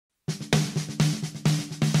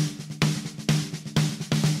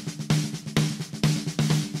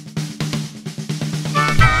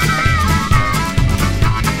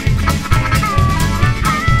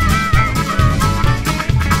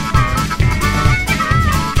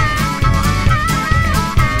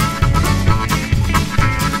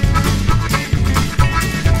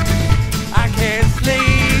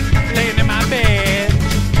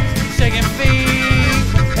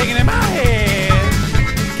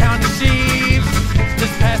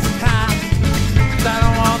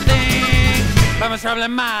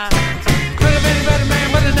troubling mind. Could have been a better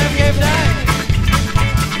man, but I never gave a damn.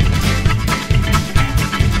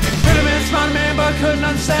 Could have been a smarter man, but I couldn't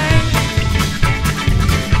understand.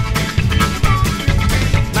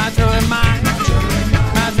 My troubling mind,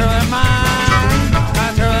 my troubling mind,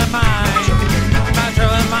 my troubling mind, my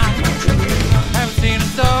troubling mind. Haven't seen a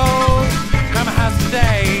soul from my house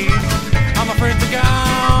today. All my friends are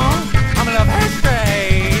gone, all my love has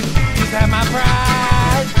strayed. Used to have my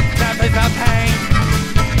pride, now I place my pain.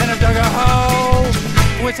 And I've dug a hole,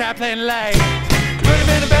 which I plain lay. Could have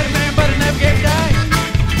been a better man, but I never gave a damn.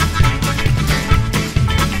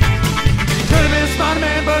 Could have been a smarter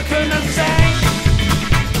man, but I couldn't understand.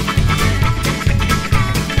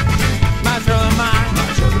 My troubling mind, my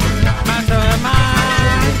troubling mind, my troubling mind,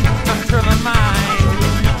 my troubling mind,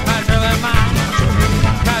 my troubling mind,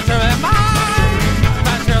 my troubling mind,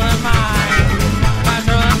 my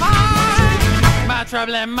troubling mind, my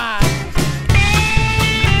troubling mind.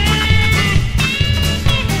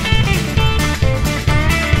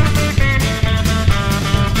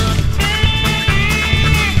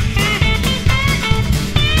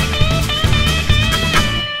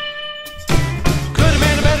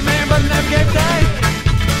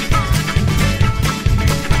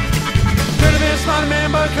 Smart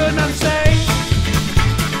man, but I couldn't understand.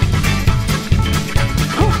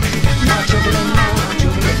 My troubling mind,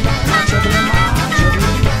 my troubling mind, my troubling mind,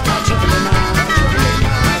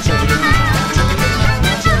 my troubling mind, my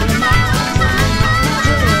troubling mind, my troubling mind,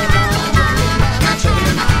 my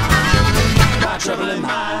troubling mind, my troubling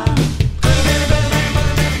mind. Could have been a better man, but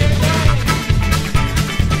I never gave a damn.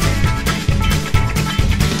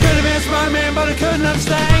 Could have been a smart man, but I couldn't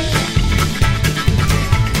understand.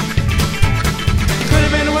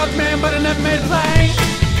 Been a wealthy man, but I never made a plain.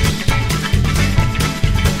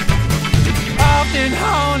 Often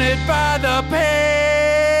haunted by the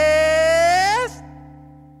past,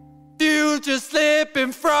 future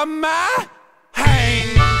slipping from my